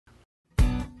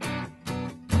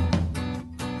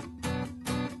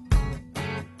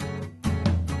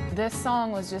This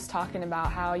song was just talking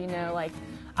about how, you know, like,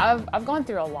 I've gone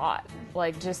through a lot,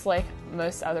 like, just like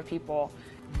most other people.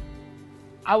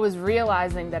 I was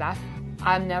realizing that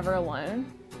I'm never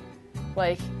alone.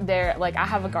 Like, I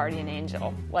have a guardian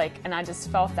angel, like, and I just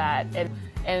felt that.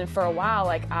 And for a while,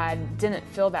 like, I didn't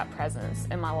feel that presence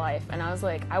in my life, and I was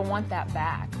like, I want that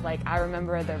back. Like, I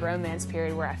remember the romance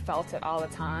period where I felt it all the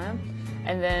time,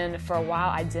 and then for a while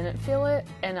I didn't feel it,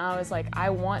 and I was like, I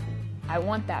want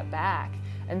that back.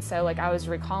 And so, like, I was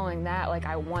recalling that, like,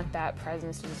 I want that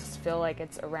presence to just feel like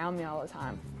it's around me all the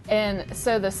time. And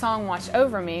so the song Watch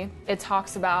Over Me, it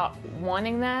talks about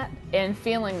wanting that and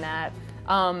feeling that,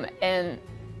 and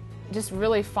just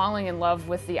really falling in love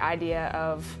with the idea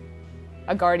of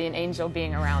a guardian angel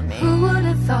being around me. Who would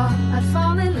have thought I'd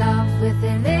fall in love with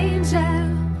an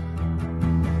angel?